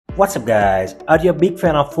What's up guys, are you a big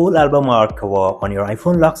fan of full album art cover on your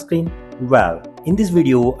iPhone lock screen? Well, in this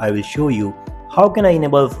video I will show you how can I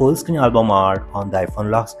enable full screen album art on the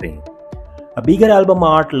iPhone lock screen. A bigger album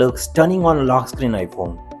art looks stunning on lock screen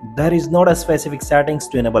iPhone. There is not a specific settings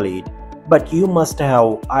to enable it, but you must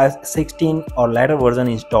have iOS 16 or later version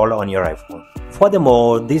installed on your iPhone.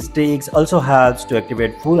 Furthermore, this trick also helps to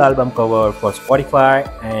activate full album cover for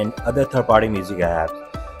Spotify and other third-party music apps.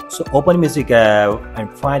 So open Music app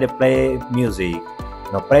and find a play music.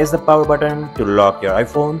 Now press the power button to lock your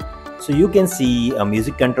iPhone so you can see a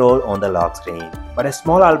music control on the lock screen, but a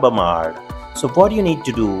small album art. So what you need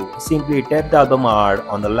to do, simply tap the album art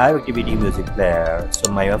on the live activity music player.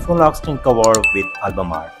 So my iPhone lock screen covered with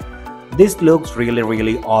album art. This looks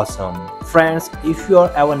really awesome. Friends, if you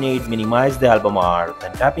ever need minimize the album art,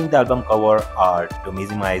 then tapping the album cover art to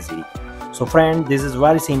minimize it. So friend, this is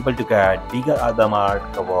very simple to get bigger album art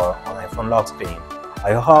cover on iPhone lock screen.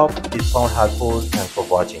 I hope this found helpful. Thanks for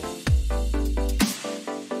watching.